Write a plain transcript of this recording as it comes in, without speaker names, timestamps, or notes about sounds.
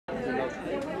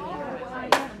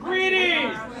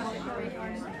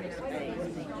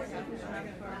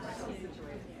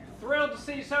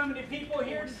see so many people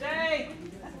here today.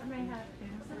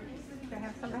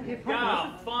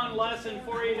 Got a fun lesson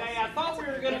for you today. I thought we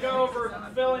were going to go over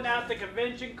filling out the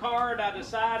convention card. I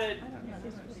decided,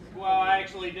 well, I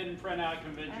actually didn't print out a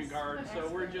convention card, so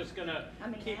we're just going to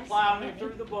keep plowing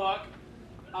through the book.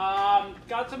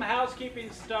 Got some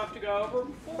housekeeping stuff to go over.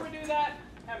 Before we do that,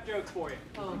 I have a joke for you.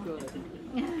 Oh, good.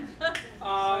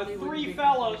 3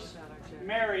 fellows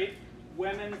married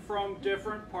women from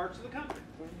different parts of the country.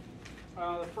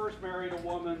 The first married a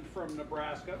woman from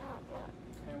Nebraska,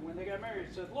 and when they got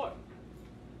married, said, look,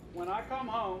 when I come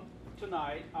home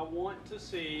tonight, I want to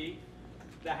see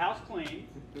the house clean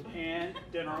and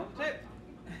dinner on the table.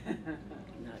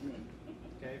 Not me.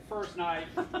 Okay, first night,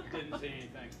 didn't see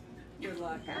anything. Good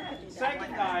luck.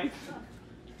 Second night,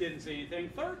 didn't see anything.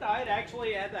 Third night,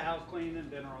 actually had the house clean and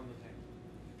dinner on the table.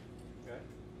 Okay.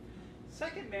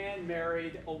 Second man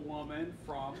married a woman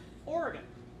from Oregon.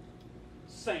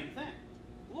 Same thing.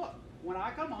 Look, when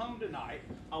I come home tonight,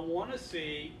 I want to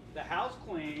see the house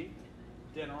clean,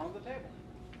 dinner on the table.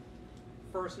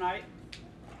 First night,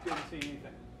 didn't see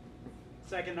anything.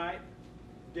 Second night,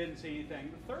 didn't see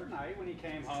anything. The third night, when he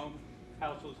came home,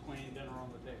 house was clean, dinner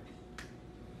on the table.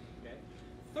 Okay.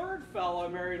 Third fellow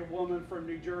married a woman from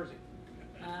New Jersey.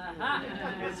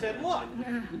 And said, look,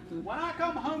 when I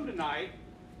come home tonight,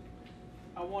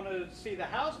 I want to see the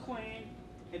house clean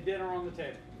and dinner on the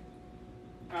table.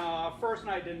 First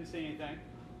night didn't see anything.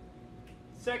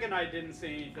 Second night didn't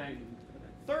see anything.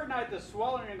 Third night the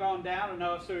swelling had gone down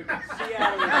enough so he could see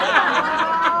out of his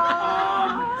eye.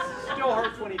 Still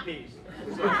hurts when he pees.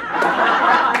 So.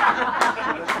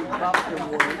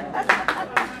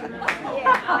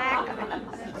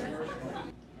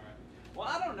 Well,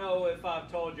 I don't know if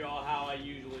I've told y'all how I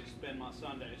usually spend my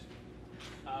Sundays.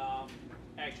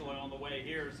 Actually, on the way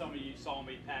here, some of you saw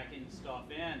me packing stuff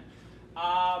in.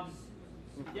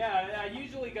 Yeah, I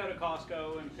usually go to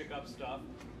Costco and pick up stuff.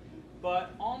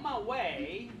 But on my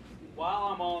way, while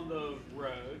I'm on the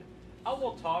road, I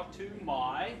will talk to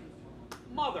my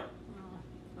mother.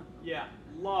 Yeah,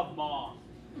 love Mom.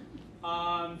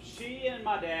 She and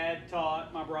my dad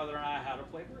taught my brother and I how to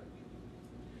play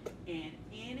bridge. And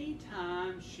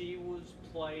anytime she was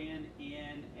playing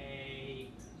in a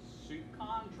suit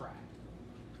contract,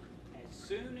 as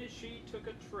soon as she took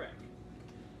a trick,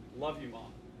 love you,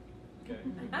 Mom. Okay.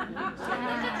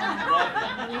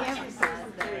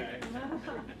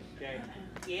 Okay.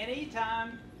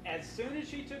 Anytime, as soon as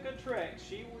she took a trick,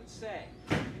 she would say,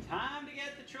 time to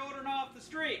get the children off the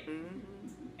street.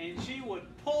 And she would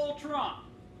pull Trump.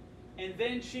 And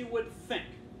then she would think,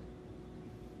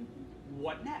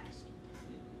 what next?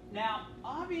 Now,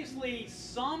 obviously,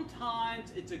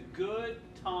 sometimes it's a good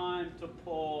time to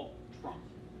pull Trump.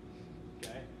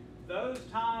 Okay? Those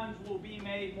times will be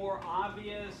made more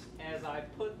obvious as I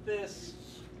put this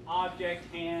object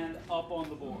hand up on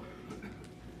the board.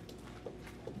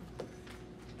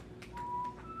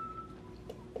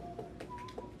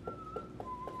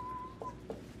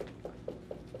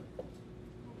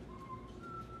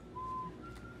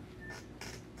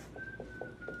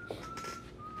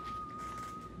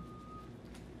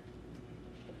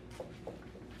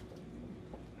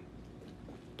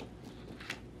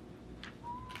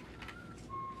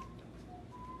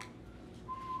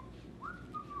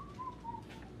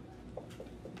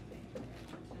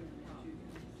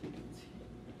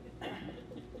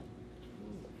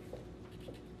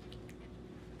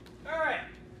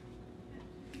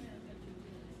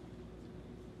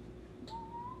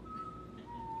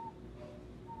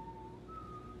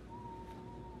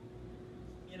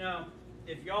 You know,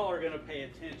 if y'all are going to pay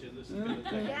attention, this is going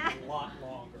to take a lot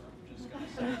longer. I'm just going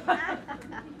to say that.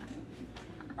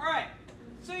 All right,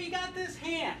 so you got this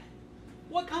hand.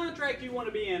 What contract do you want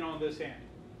to be in on this hand?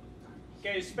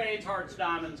 Okay, spades, hearts,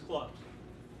 diamonds, clubs.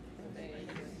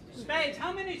 Spades,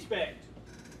 how many spades?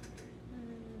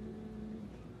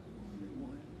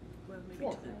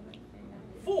 4.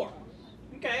 4.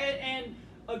 Okay, and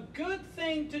a good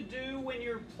thing to do when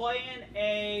you're playing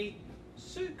a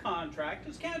suit contract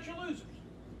is count your losers.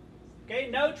 Okay,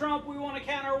 no trump, we want to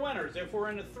count our winners. If we're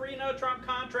in a 3 no trump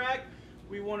contract,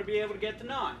 we want to be able to get to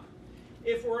 9.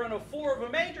 If we're in a 4 of a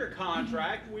major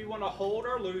contract, we want to hold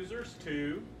our losers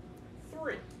to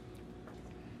 3.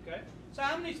 Okay, so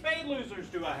how many spade losers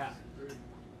do I have? 3.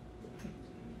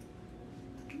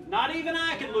 Not even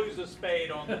I can lose a spade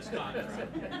on this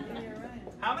contract.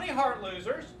 How many heart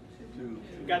losers? 2.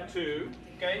 We've got 2.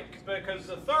 Okay, because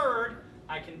the third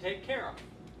I can take care of.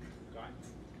 Okay.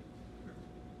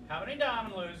 How many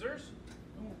diamond losers?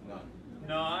 None.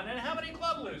 None. And how many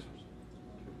club losers?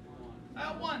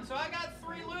 1. So I got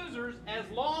 3 losers as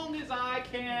long as I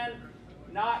can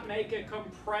not make a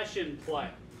compression play.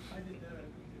 I did that.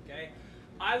 Okay?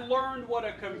 I learned what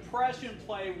a compression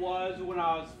play was when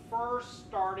I was first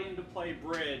starting to play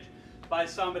bridge by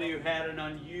somebody who had an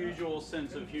unusual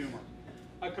sense of humor.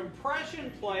 A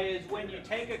compression play is when you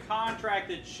take a contract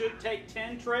that should take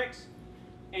 10 tricks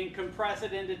and compress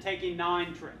it into taking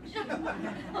 9 tricks.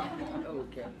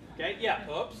 Okay. Okay, yeah,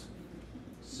 oops.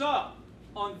 So,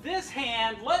 on this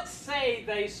hand, let's say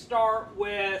they start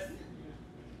with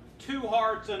 2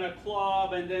 hearts and a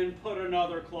club and then put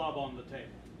another club on the table.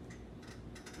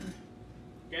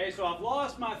 Okay, so I've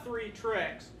lost my 3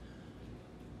 tricks.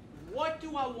 What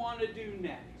do I want to do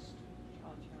next?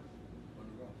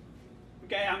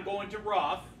 Okay, I'm going to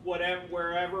rough,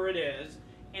 wherever it is.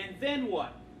 And then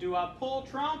what? Do I pull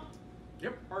trump?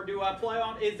 Yep. Or do I play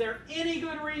on? Is there any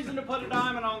good reason to put a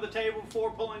diamond on the table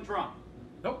before pulling trump?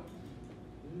 Nope.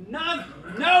 None,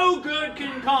 no good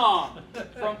can come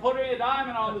from putting a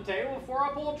diamond on the table before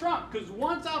I pull trump. Because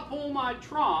once I pull my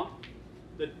trump,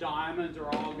 the diamonds are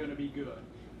all going to be good.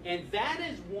 And that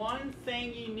is one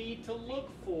thing you need to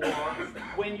look for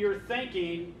when you're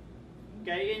thinking,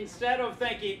 okay, instead of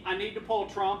thinking, I need to pull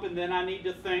trump and then I need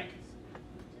to think,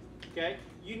 okay,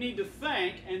 you need to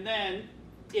think and then,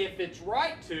 if it's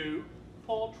right to,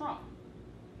 pull trump.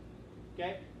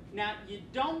 Okay? Now, you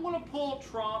don't want to pull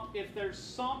trump if there's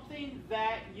something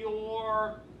that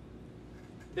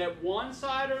that one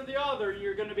side or the other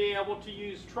you're going to be able to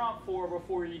use trump for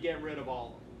before you get rid of all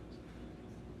of them.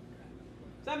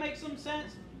 Does that make some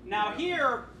sense? Now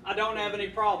here, I don't have any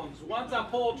problems. Once I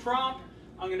pull trump,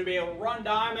 I'm going to be able to run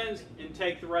diamonds and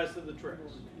take the rest of the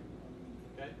tricks.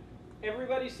 Okay?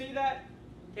 Everybody see that?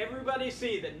 Everybody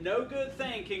see that no good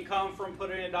thing can come from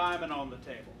putting a diamond on the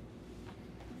table.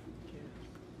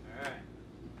 All right.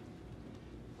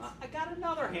 Well, I got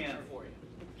another hand for you.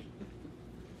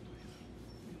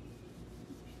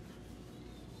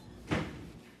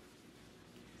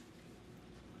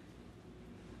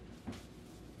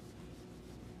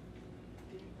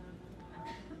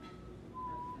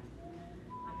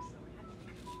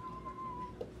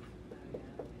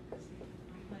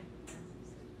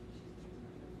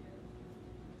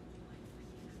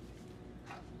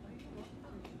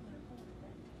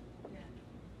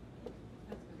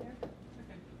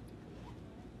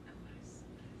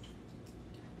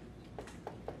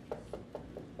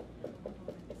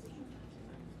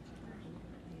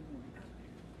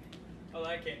 Oh,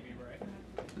 that can't be right.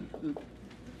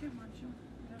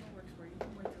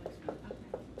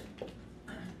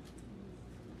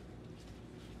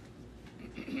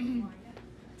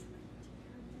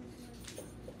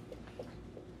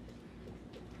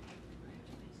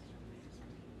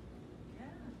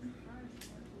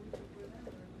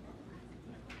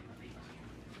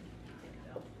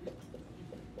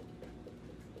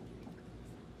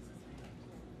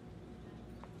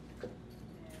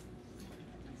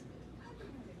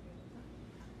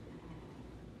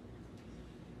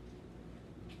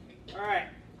 All right,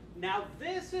 now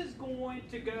this is going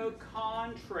to go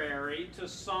contrary to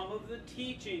some of the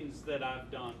teachings that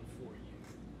I've done for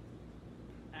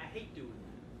you. I hate doing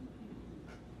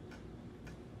that.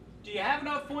 Do you have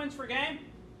enough points for game?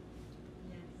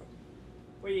 Yes.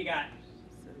 What do you got?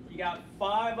 You got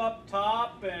 5 up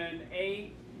top and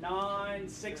 8, 9,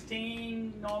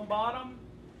 16 on bottom?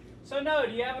 So no,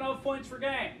 do you have enough points for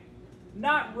game?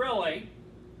 Not really.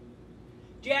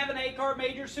 Do you have an 8-card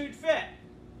major suit fit?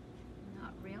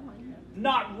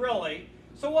 Not really.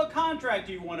 So what contract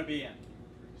do you want to be in?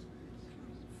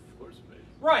 4 spades.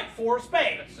 Right, 4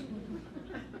 spades.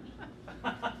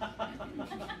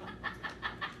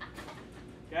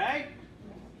 Okay?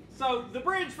 So the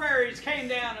bridge fairies came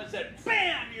down and said,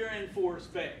 bam, you're in 4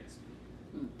 spades.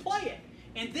 Play it.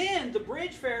 And then the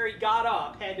bridge fairy got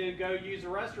up, had to go use the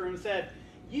restroom, and said,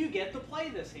 you get to play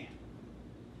this hand.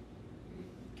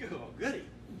 Oh, goody.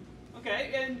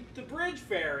 Okay, and the bridge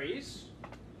fairies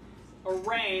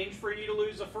arrange for you to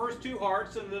lose the first 2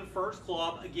 hearts and the first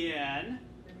club again.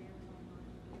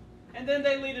 And then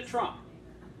they lead a trump.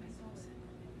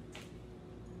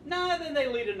 No, then they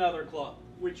lead another club,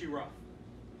 which you rough.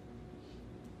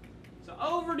 So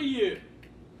over to you.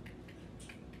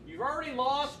 You've already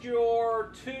lost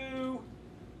your 2,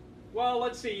 well,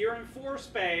 let's see, you're in 4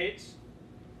 spades.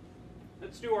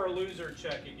 Let's do our loser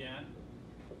check again.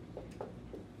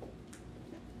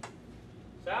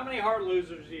 So how many heart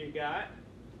losers do you got?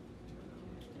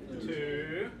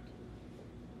 2.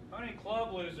 How many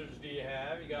club losers do you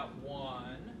have? You got 1.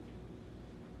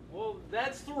 Well,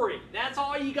 that's 3. That's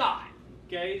all you got.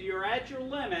 Okay, you're at your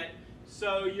limit.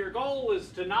 So your goal is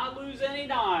to not lose any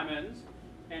diamonds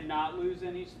and not lose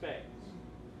any spades.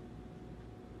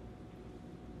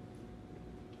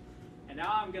 And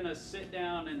now I'm going to sit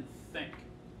down and think.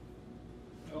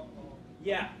 Uh-oh.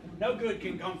 Yeah, no good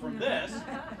can come from this.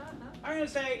 I'm going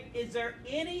to say, is there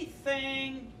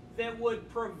anything that would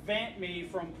prevent me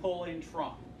from pulling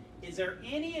trump? Is there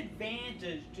any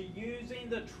advantage to using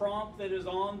the trump that is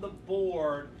on the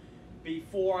board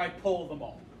before I pull them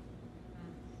all?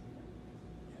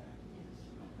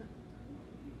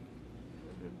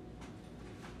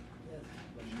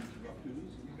 You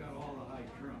got all the high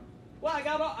trump. Well,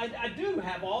 I do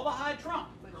have all the high trump.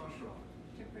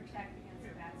 To protect against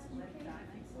bad split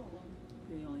diamonds.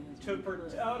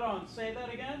 Hold on, say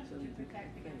that again? To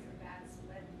protect against a bad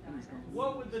split diamonds.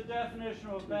 What would the definition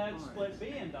of a bad split be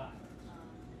in diamonds?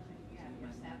 You have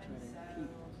your 7, so.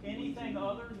 Anything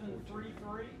other than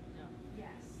 3-3? Yes,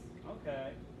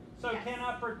 Okay. So Yes. can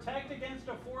I protect against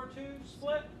a 4-2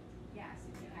 split? yes,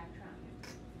 if you have trump.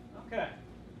 Okay.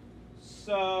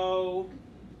 So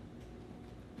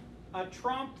I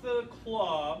trump the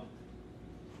club.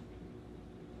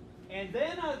 And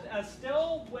then I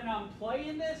still, when I'm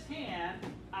playing this hand,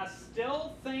 I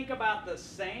still think about the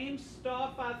same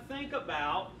stuff I think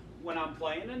about when I'm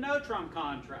playing a no trump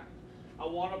contract. I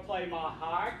want to play my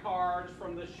high cards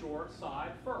from the short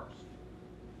side first.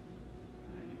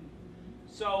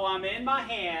 So I'm in my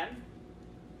hand.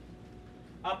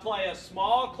 I play a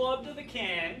small club to the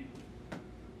king.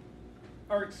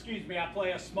 Or excuse me, I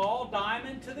play a small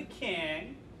diamond to the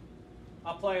king.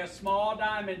 I play a small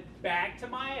diamond back to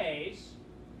my ace.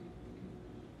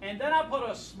 And then I put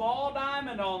a small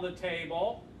diamond on the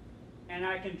table and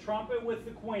I can trump it with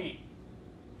the queen.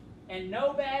 And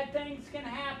no bad things can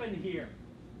happen here.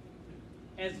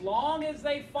 As long as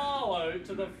they follow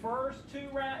to the first 2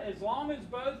 rounds, as long as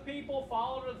both people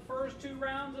follow to the first 2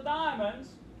 rounds of diamonds,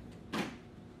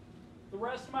 the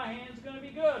rest of my hand's going to be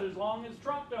good as long as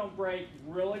trump don't break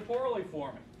really poorly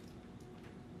for me.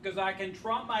 Because I can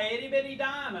trump my itty bitty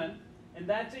diamond, and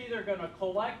that's either going to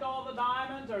collect all the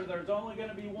diamonds or there's only going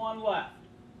to be one left.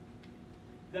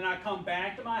 Then I come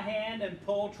back to my hand and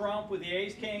pull trump with the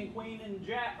ace, king, queen, and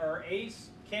jack, or ace,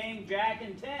 king, jack,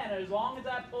 and 10. And as long as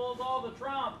that pulls all the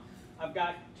trump, I've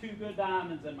got 2 good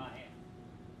diamonds in my hand.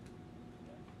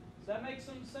 Does that make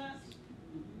some sense?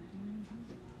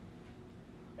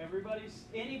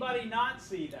 Anybody not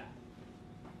see that?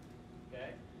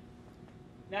 Okay.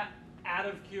 Now, out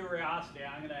of curiosity,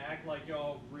 I'm going to act like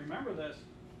y'all remember this.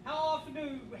 How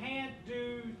often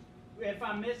if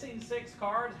I'm missing 6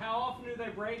 cards, how often do they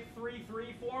break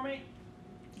 3-3 for me?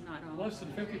 Not all. Less than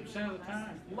 50% of the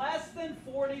time. Less than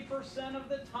 40% of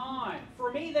the time.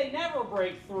 For me, they never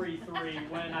break 3-3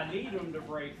 when I need them to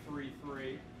break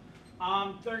 3-3.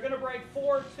 They're going to break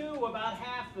 4-2 about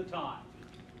half the time.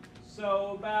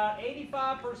 So about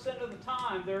 85% of the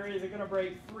time, they're either going to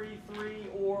break 3-3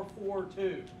 or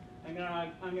 4-2. I'm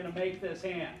going to make this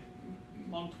hand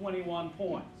on 21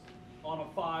 points on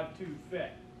a 5-2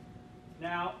 fit.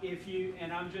 Now,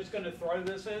 and I'm just going to throw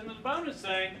this in as a bonus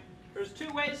thing, there's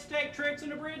 2 ways to take tricks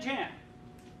in a bridge hand.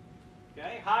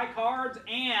 Okay, high cards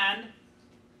and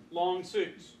long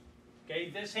suits.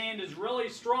 Okay, this hand is really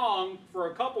strong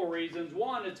for a couple reasons.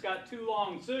 One, it's got 2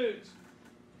 long suits.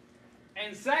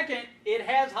 And second, it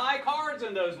has high cards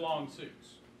in those long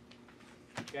suits.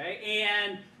 Okay,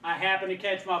 and I happen to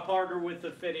catch my partner with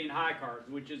the fitting high cards,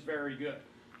 which is very good.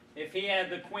 If he had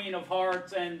the queen of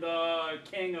hearts and the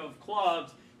king of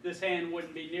clubs, this hand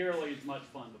wouldn't be nearly as much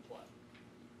fun to play.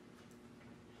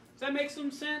 Does that make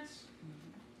some sense?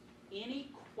 Any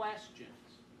questions?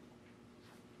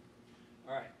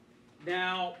 All right.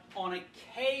 Now, on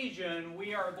occasion,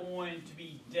 we are going to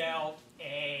be dealt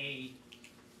a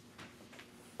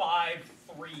 5-3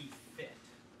 fit.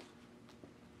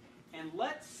 And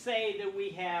let's say that we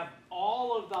have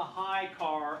all of the high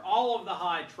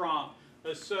trump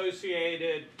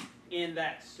associated in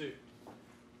that suit.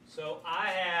 So I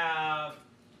have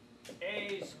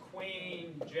ace,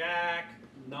 queen, jack,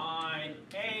 9,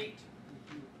 8,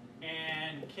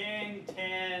 and king,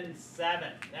 10, 7.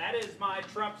 That is my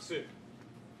trump suit.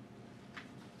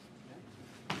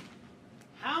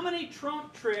 How many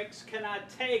trump tricks can I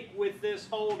take with this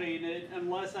holding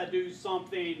unless I do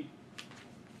something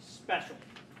special?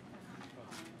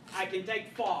 I can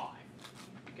take 5.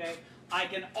 Okay? I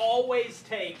can always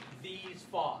take these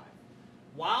 5.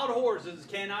 Wild horses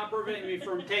cannot prevent me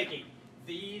from taking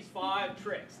these 5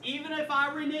 tricks. Even if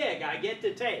I renege, I get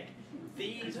to take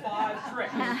these 5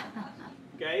 tricks.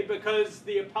 Okay? Because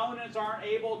the opponents aren't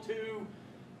able to,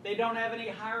 they don't have any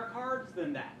higher cards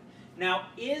than that. Now,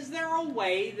 is there a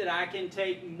way that I can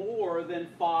take more than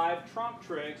 5 trump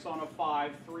tricks on a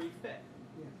 5-3 fit?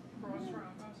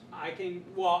 I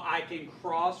can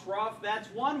cross rough. That's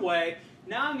one way.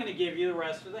 Now I'm going to give you the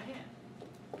rest of the hand.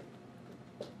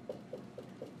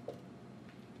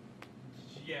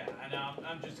 Yeah, and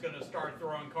I'm just going to start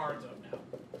throwing cards up now.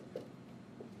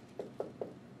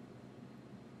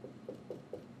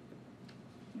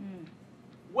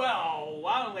 Well,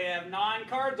 I only have 9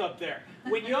 cards up there.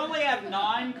 When you only have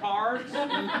 9 cards,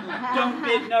 don't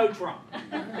bid no trump.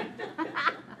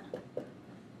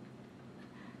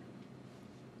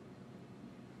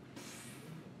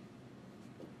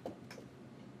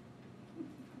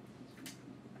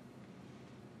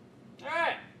 All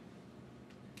right.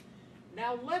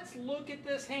 Now let's look at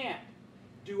this hand.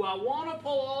 Do I want to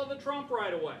pull all the trump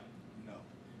right away? No.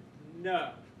 No.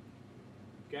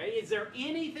 Okay, is there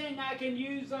anything I can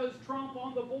use those trump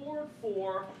on the board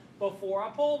for before I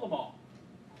pull them all?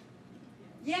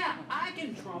 Yeah, I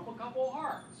can trump a couple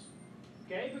hearts.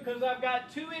 Okay, because I've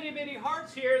got 2 itty bitty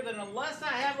hearts here that unless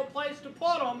I have a place to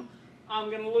put them, I'm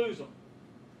going to lose them.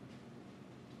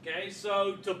 Okay,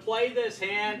 so to play this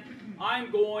hand,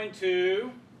 I'm going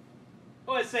to,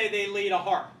 let's say they lead a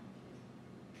heart.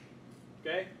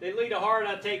 Okay, they lead a heart,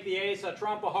 I take the ace, I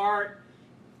trump a heart,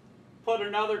 put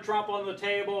another trump on the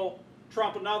table,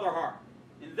 trump another heart.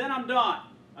 And then I'm done.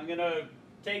 I'm going to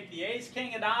take the ace,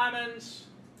 king of diamonds,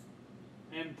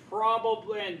 and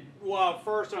well,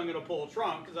 first I'm going to pull a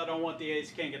trump because I don't want the ace,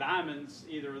 king of diamonds,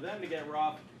 either of them to get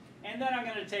rough. And then I'm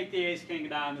going to take the ace, king of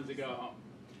diamonds and go home.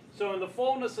 So in the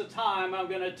fullness of time, I'm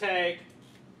going to take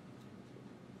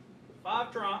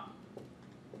 5 trump,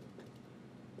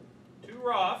 2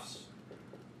 roughs.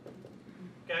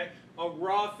 Okay, a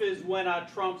rough is when I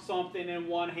trump something in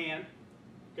one hand.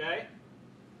 Okay.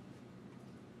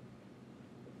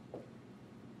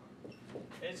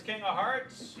 Ace, king of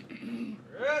hearts.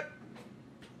 Good.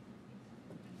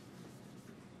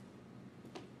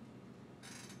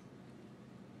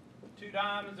 Two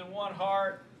diamonds and 1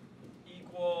 heart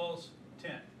equals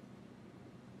 10.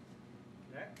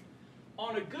 Okay.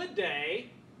 On a good day,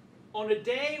 on a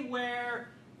day where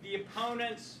the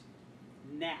opponent's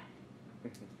nap.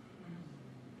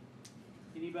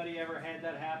 Anybody ever had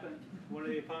that happen? One of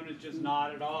the opponents just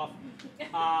nodded off.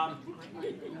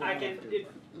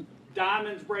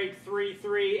 Diamonds break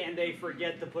 3-3 and they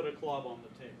forget to put a club on the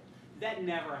table. That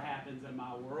never happens in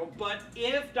my world. But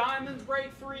if diamonds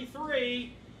break 3-3,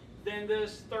 then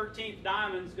this 13th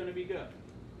diamond's going to be good.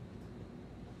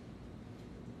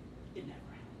 It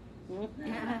never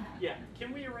happens. Yeah.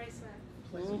 Can we erase that,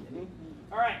 please?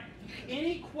 All right.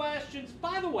 Any questions?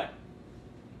 By the way,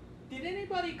 did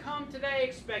anybody come today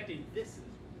expecting this is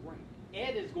great?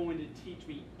 Ed is going to teach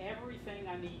me everything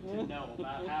I need to know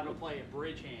about how to play a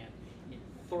bridge hand in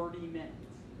 30 minutes.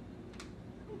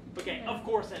 Okay, of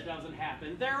course that doesn't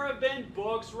happen. There have been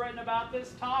books written about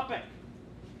this topic,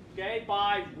 okay,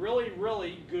 by really,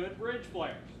 really good bridge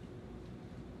players.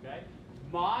 Okay?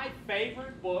 My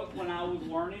favorite book when I was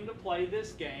learning to play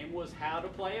this game was How to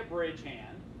Play a Bridge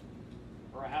Hand,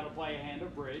 or How to Play a Hand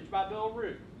of Bridge by Bill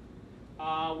Root.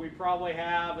 We probably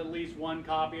have at least 1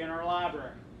 copy in our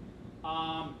library.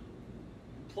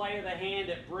 Play of the Hand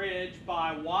at Bridge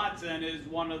by Watson is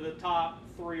one of the top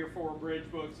 3 or 4 bridge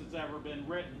books that's ever been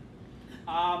written.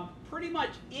 Pretty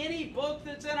much any book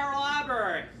that's in our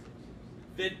library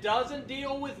that doesn't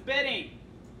deal with bidding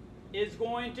is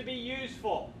going to be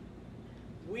useful.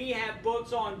 We have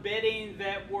books on bidding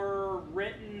that were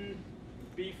written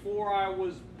before I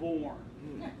was born.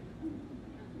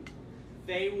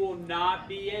 They will not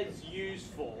be as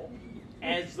useful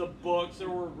as the books that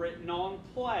were written on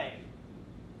play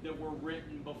that were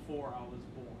written before I was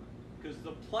born. Because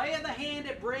the play of the hand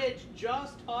at bridge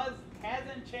just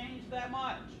hasn't changed that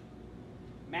much.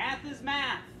 Math is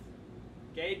math.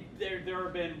 Okay, there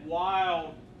have been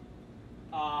wild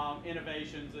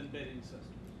innovations in bidding systems.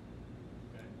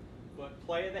 Okay. But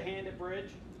Play of the Hand at Bridge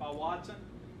by Watson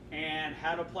and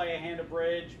How to Play a Hand of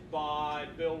Bridge by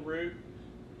Bill Root,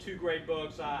 2 great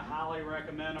books. I highly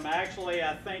recommend them. Actually,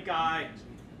 I think and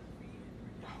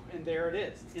there it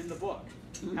is in the book,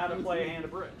 How to Play a Hand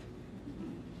of Bridge.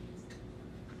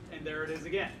 And there it is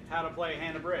again, How to Play a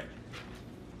Hand of Bridge.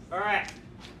 All right,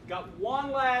 got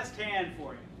one last hand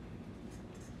for you.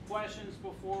 Questions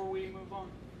before we move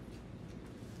on?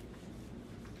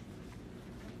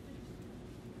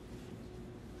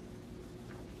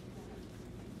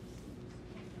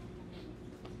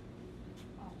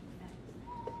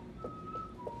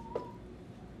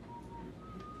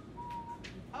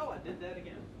 Oh, I did that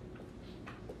again.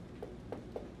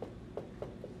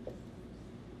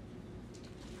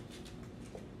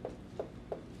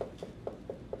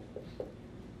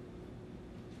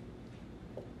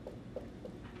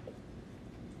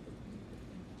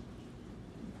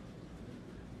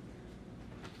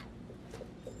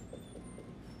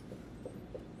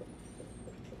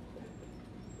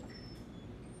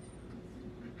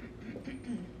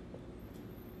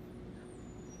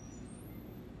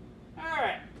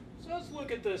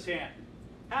 look at this hand.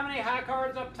 How many high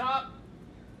cards up top?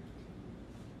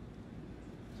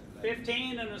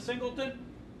 15 and a singleton.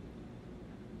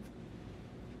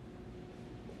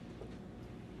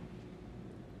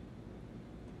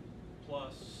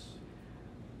 Plus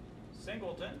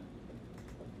singleton.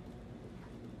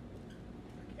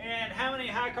 And how many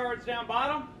high cards down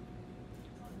bottom?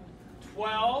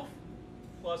 12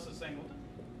 plus a singleton.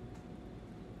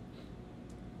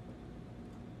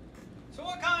 So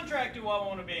what contract do I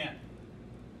want to be in?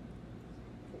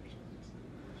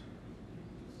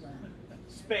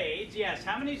 Spades, yes.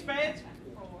 How many spades?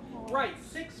 Right,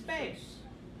 6 spades.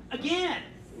 Again,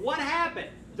 what happened?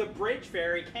 The bridge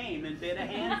fairy came and did a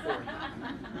hand for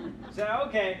you. So,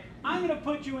 okay, I'm going to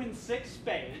put you in 6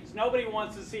 spades. Nobody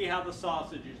wants to see how the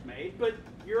sausage is made, but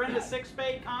you're in a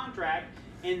 6-spade contract,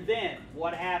 and then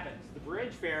what happens? The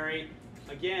bridge fairy,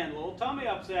 again, a little tummy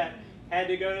upset, had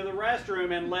to go to the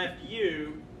restroom and left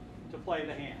you to play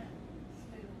the hand.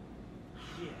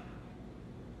 Yeah.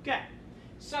 Okay,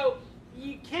 so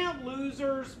you count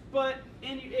losers, but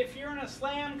if you're in a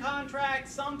slam contract,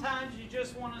 sometimes you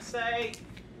just want to say,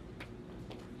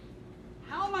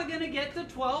 how am I going to get to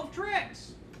 12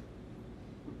 tricks?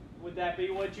 Would that be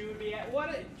what you would be at?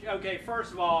 Okay,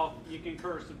 first of all, you can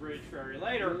curse the bridge fairy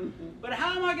later, but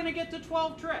how am I going to get to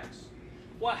 12 tricks?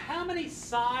 Well, how many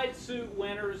side suit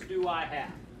winners do I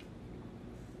have?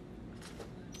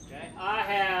 Okay, I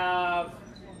have,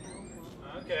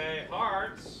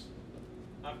 hearts,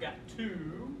 I've got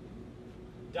 2,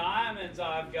 diamonds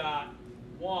I've got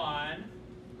 1,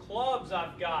 clubs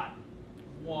I've got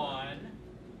 1,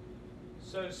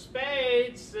 so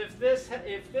spades, if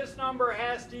this number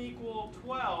has to equal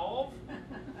 12,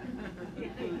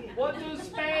 what do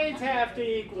spades have to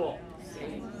equal?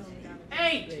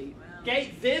 8.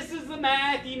 Okay, this is the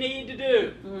math you need to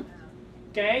do.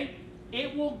 Okay,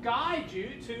 it will guide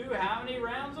you to how many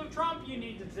rounds of trump you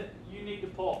need to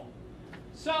pull.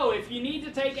 So if you need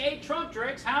to take 8 trump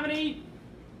tricks, how many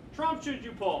trumps should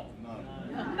you pull?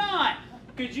 None,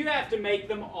 because you have to make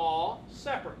them all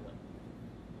separately.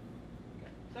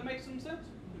 Does that make some sense?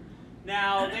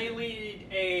 Now they lead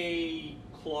a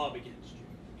club against you.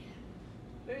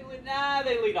 They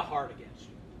lead a heart against you.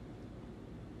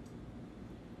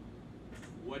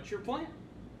 What's your plan?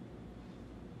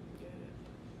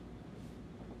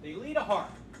 They lead a heart.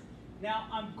 Now,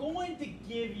 I'm going to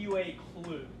give you a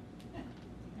clue.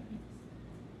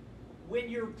 When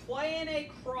you're playing a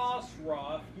cross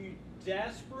ruff, you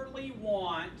desperately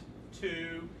want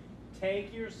to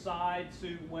take your side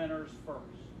suit winners first.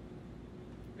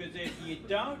 Because if you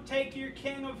don't take your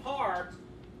king of hearts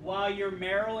while you're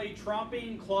merrily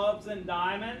trumping clubs and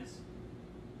diamonds,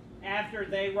 after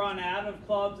they run out of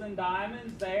clubs and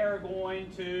diamonds, they are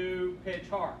going to pitch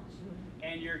hearts.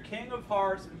 And your king of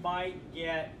hearts might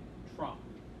get trumped.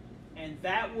 And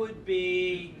that would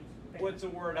be, what's the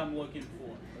word I'm looking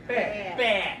for? Bad.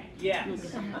 Bad,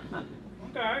 yes.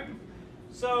 Okay.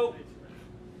 So,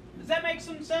 does that make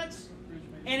some sense?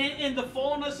 And in the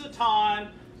fullness of time,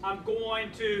 I'm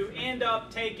going to end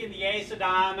up taking the ace of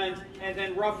diamonds and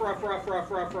then rough.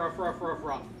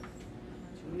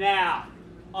 Now,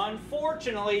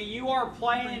 unfortunately, you are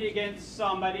playing against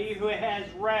somebody who has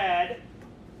read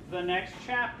the next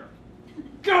chapter.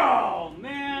 Go,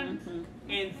 man!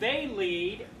 And they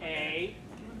lead a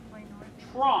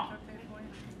trump.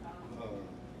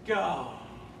 Go.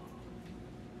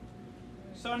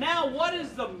 So now, what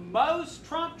is the most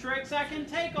trump tricks I can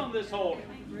take on this holding?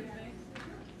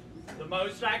 The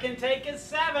most I can take is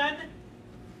 7.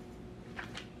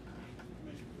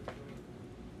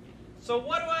 So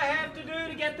what do I have to do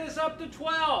to get this up to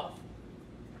 12?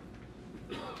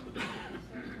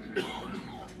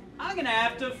 I'm going to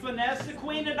have to finesse the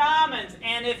queen of diamonds.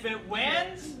 And if it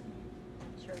wins,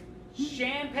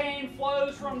 champagne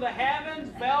flows from the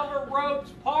heavens, velvet ropes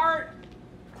part,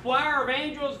 choir of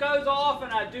angels goes off,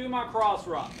 and I do my cross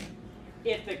ruff.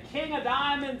 If the king of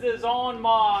diamonds is on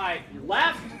my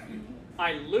left,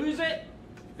 I lose it.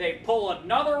 They pull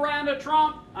another round of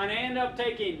trump, and I end up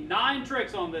taking 9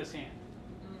 tricks on this hand.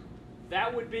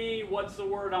 That would be, what's the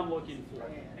word I'm looking for?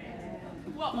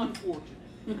 Well, unfortunate.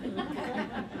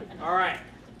 All right.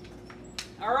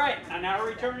 All right, I now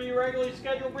return to your regularly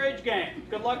scheduled bridge game.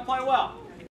 Good luck, play well.